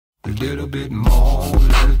a little bit more, a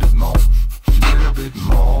little bit more, a little bit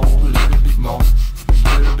more, a little bit more,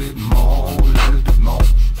 a little bit more, a little bit more,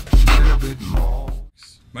 a little bit more.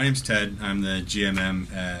 My name's Ted. I'm the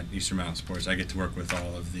GMM at Eastern Mountain Sports. I get to work with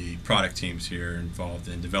all of the product teams here involved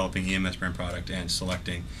in developing EMS brand product and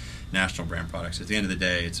selecting national brand products. At the end of the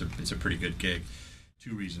day, it's a pretty good gig.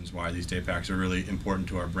 Two reasons why these day packs are really important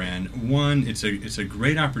to our brand. One, it's a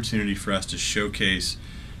great opportunity for us to showcase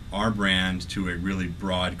our brand to a really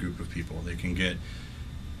broad group of people. They can get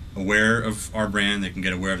aware of our brand, they can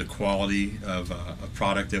get aware of the quality of a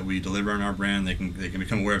product that we deliver on our brand, they can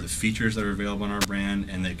become aware of the features that are available on our brand,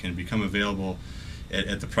 and they can become available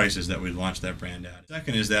at the prices that we launched that brand at.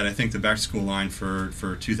 Second is that I think the back to school line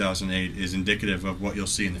for 2008 is indicative of what you'll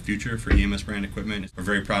see in the future for EMS brand equipment. We're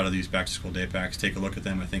very proud of these back to school day packs. Take a look at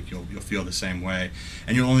them. I think you'll feel the same way,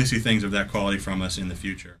 and you'll only see things of that quality from us in the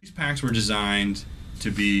future. These packs were designed to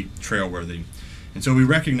be trail worthy. And so we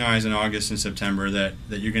recognize in August and September that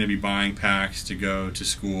you're going to be buying packs to go to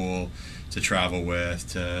school, to travel with,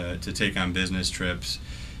 to take on business trips.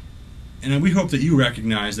 And we hope that you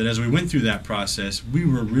recognize that as we went through that process, we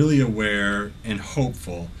were really aware and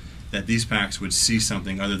hopeful that these packs would see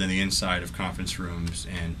something other than the inside of conference rooms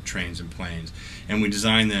and trains and planes. And we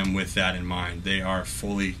designed them with that in mind. They are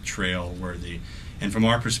fully trail worthy. And from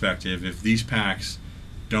our perspective, if these packs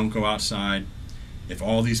don't go outside, if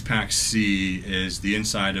all these packs see is the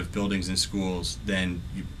inside of buildings and schools, then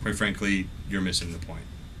quite frankly, you're missing the point.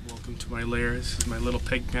 Welcome to my lair. This is my little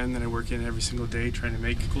peg pen that I work in every single day, trying to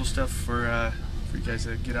make cool stuff for you guys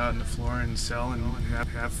to get out on the floor and sell and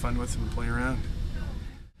have fun with and play around.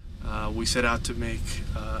 We set out to make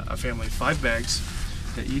a family of 5 bags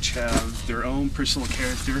that each have their own personal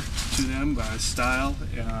character to them, style.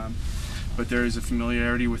 But there is a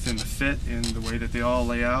familiarity within the fit and the way that they all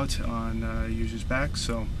lay out on users' backs,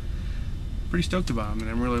 so pretty stoked about them, and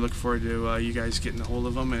I'm really looking forward to you guys getting a hold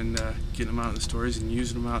of them and getting them out in the stores and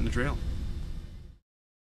using them out in the trail.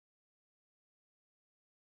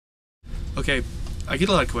 Okay, I get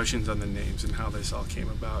a lot of questions on the names and how this all came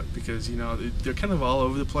about, because they're kind of all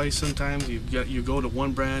over the place sometimes. You go to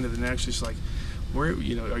one brand and the next, it's like, where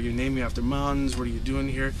are you naming after mountains? What are you doing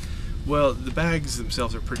here? Well, the bags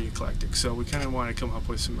themselves are pretty eclectic, so we kind of want to come up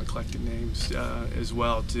with some eclectic names as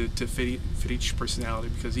well to fit each personality,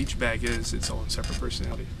 because each bag is its own separate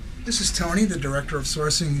personality. This is Tony, the Director of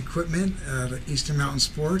Sourcing Equipment at Eastern Mountain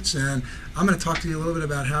Sports, and I'm going to talk to you a little bit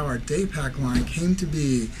about how our day pack line came to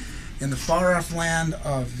be in the far-off land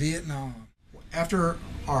of Vietnam. After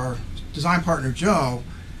our design partner Joe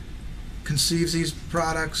conceives these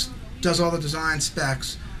products, does all the design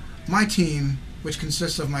specs, my team, which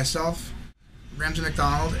consists of myself, Ramsey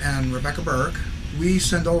McDonald, and Rebecca Burke, we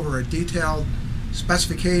send over a detailed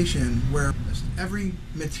specification where every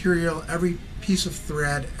material, every piece of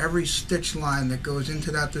thread, every stitch line that goes into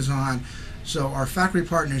that design, so our factory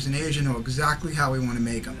partners in Asia know exactly how we want to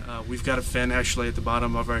make them. We've got a fen actually at the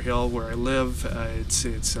bottom of our hill where I live. It's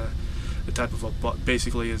a type of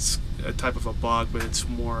basically it's a type of a bog, but it's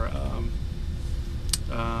more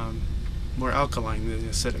more alkaline than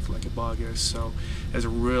acidic like a bog is, so it has a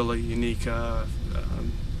really unique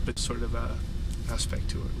but sort of aspect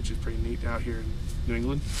to it, which is pretty neat out here in New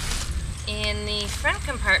England. In the front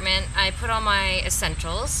compartment, I put all my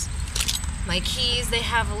essentials. My keys, they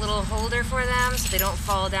have a little holder for them so they don't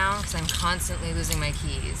fall down, because I'm constantly losing my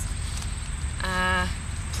keys.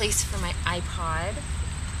 Place for my iPod,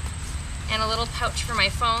 and a little pouch for my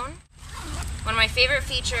phone. One of my favorite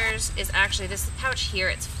features is actually this pouch here.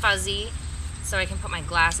 It's fuzzy, so I can put my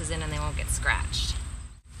glasses in and they won't get scratched.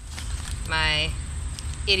 My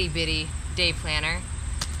itty bitty day planner,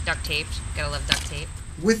 duct taped. Gotta love duct tape.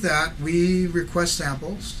 With that, we request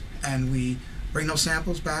samples, and we bring those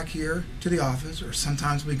samples back here to the office, or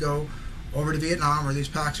sometimes we go over to Vietnam where these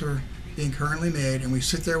packs are being currently made, and we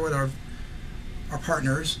sit there with our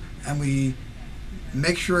partners and we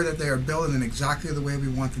make sure that they are built in exactly the way we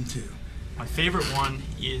want them to. My favorite one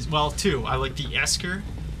is, well, two. I like the Esker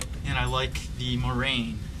and I like the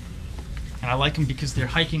Moraine. And I like them because they're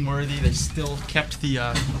hiking worthy. They still kept the,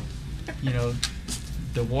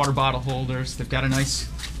 the water bottle holders. They've got a nice,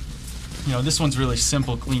 this one's really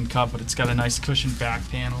simple, clean cut, but it's got a nice cushioned back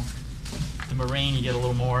panel. The Moraine, you get a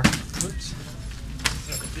little more. Whoops.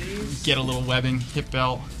 You get a little webbing, hip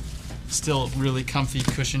belt. Still really comfy,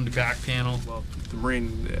 cushioned back panel. Well, the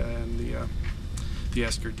Moraine and the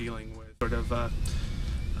Esker dealing with sort of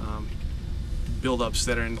buildups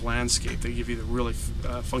that are in the landscape. They give you the really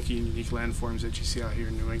funky and unique landforms that you see out here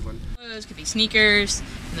in New England. Those could be sneakers.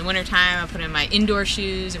 In the wintertime, I put in my indoor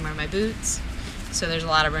shoes and wear my boots. So there's a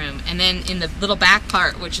lot of room. And then in the little back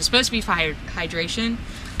part, which is supposed to be for hydration,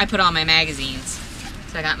 I put all my magazines.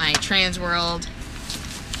 So I got my Trans World,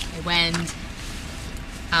 my Wend,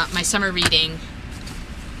 my summer reading,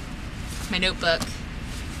 my notebook,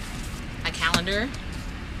 my calendar,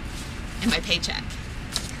 and my paycheck.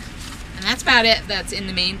 And that's about it that's in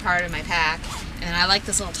the main part of my pack. And I like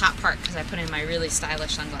this little top part because I put in my really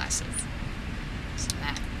stylish sunglasses so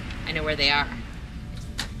that I know where they are.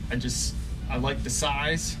 I like the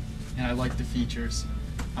size and I like the features.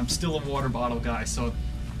 I'm still a water bottle guy, so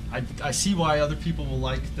I see why other people will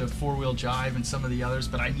like the four-wheel jive and some of the others,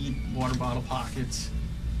 but I need water bottle pockets,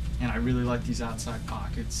 and I really like these outside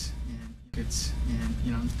pockets. And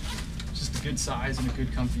you know, just a good size and a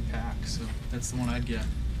good comfy pack, so that's the one I'd get.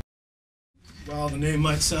 While the name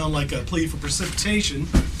might sound like a plea for precipitation,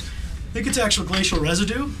 I think it's actual glacial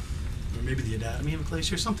residue, or maybe the anatomy of a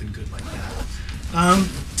glacier, something good like that.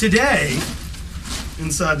 Today,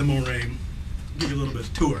 inside the moraine, I'll give you a little bit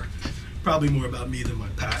of tour. Probably more about me than my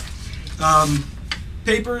pack.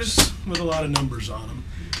 Papers with a lot of numbers on them.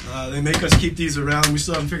 They make us keep these around. We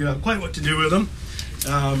still haven't figured out quite what to do with them.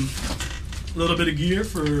 A little bit of gear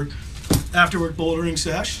for after-work bouldering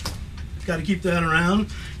sesh. Got to keep that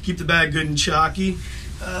around. Keep the bag good and chalky.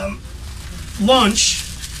 Lunch,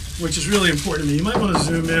 which is really important to me. You might want to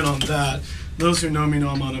zoom in on that. Those who know me know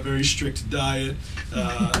I'm on a very strict diet.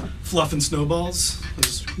 Fluff and snowballs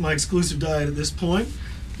is my exclusive diet at this point.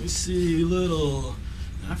 We see a little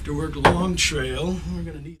after-work long trail. We're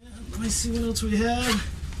gonna need. Let me see what else we have.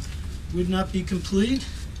 Would not be complete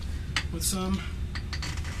with some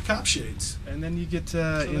cop shades. And then you get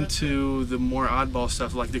into the more oddball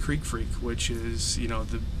stuff like the Creek Freak, which is, you know,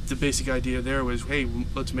 the basic idea there was, hey,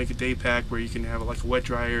 let's make a day pack where you can have like a wet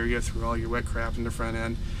dry area through all your wet crap in the front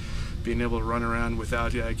end, being able to run around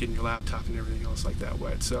without getting your laptop and everything else like that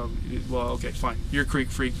wet. So, well, okay, fine. You're a Creek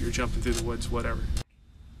Freak, you're jumping through the woods, whatever.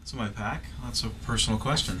 So my pack? That's a personal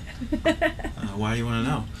question. Why do you want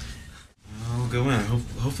to know? I'll go in.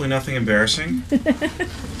 Hopefully nothing embarrassing.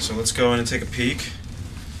 So let's go in and take a peek.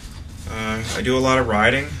 I do a lot of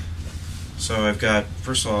riding. So I've got,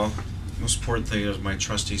 first of all, the most important thing is my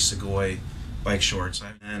trusty Segoy bike shorts.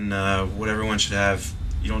 And what everyone should have,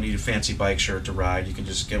 you don't need a fancy bike shirt to ride. You can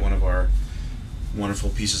just get one of our wonderful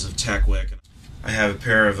pieces of tech wick. I have a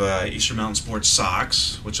pair of Eastern Mountain Sports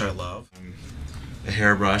socks, which I love. A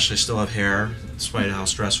hairbrush. I still have hair, despite how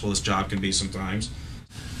stressful this job can be sometimes.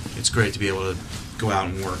 It's great to be able to go out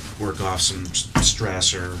and work off some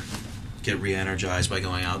stress or get re-energized by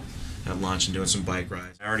going out at lunch and doing some bike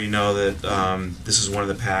rides. I already know that this is one of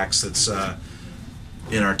the packs that's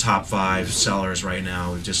in our top 5 sellers right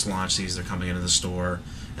now. We've just launched these. They're coming into the store,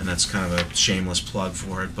 and that's kind of a shameless plug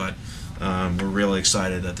for it, but we're really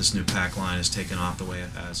excited that this new pack line has taken off the way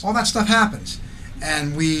it has. All that stuff happens,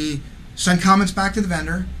 and we send comments back to the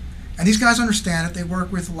vendor, and these guys understand it. They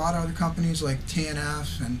work with a lot of other companies like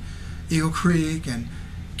TNF and Eagle Creek and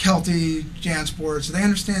Kelty, JanSports. They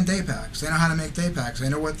understand day packs. They know how to make day packs. They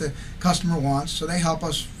know what the customer wants, so they help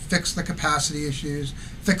us fix the capacity issues,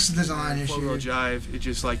 fix the design issues. Four-wheel jive, it's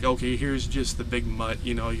just like, okay, here's just the big mutt,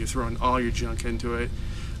 you know, you're throwing all your junk into it.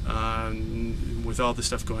 With all the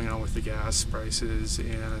stuff going on with the gas prices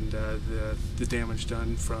and the damage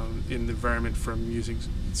done in the environment from using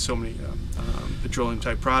so many petroleum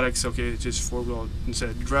type products, okay, it's just four-wheel instead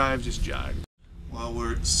of drive, just jive. Well,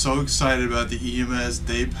 we're so excited about the EMS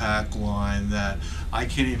day pack line that I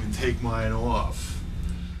can't even take mine off.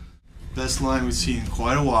 Best line we've seen in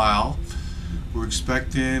quite a while. We're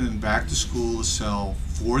expecting and back to school to sell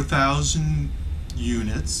 4,000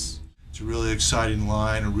 units. It's a really exciting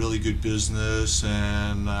line, a really good business,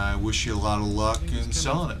 and I wish you a lot of luck in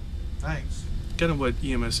selling it. Thanks. Kind of what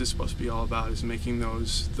EMS is supposed to be all about is making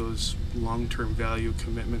those long-term value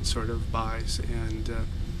commitment sort of buys, and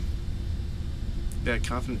that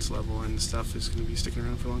confidence level and stuff is going to be sticking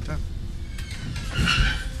around for a long time.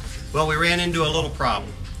 Well, we ran into a little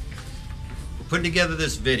problem. We're putting together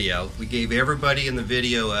this video. We gave everybody in the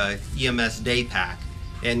video a EMS day pack,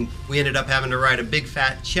 and we ended up having to write a big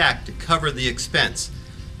fat check to cover the expense.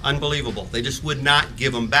 Unbelievable. They just would not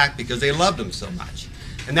give them back because they loved them so much.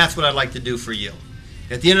 And that's what I'd like to do for you.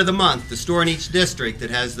 At the end of the month, the store in each district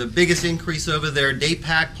that has the biggest increase over their day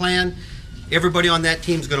pack plan, everybody on that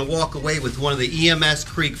team is going to walk away with one of the EMS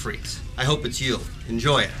Creek Freaks. I hope it's you.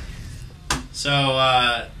 Enjoy it.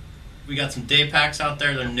 So we got some day packs out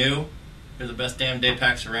there. They're new. They're the best damn day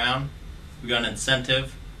packs around. We got an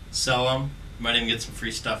incentive. Sell them. You might even get some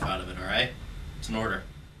free stuff out of it, all right? It's an order.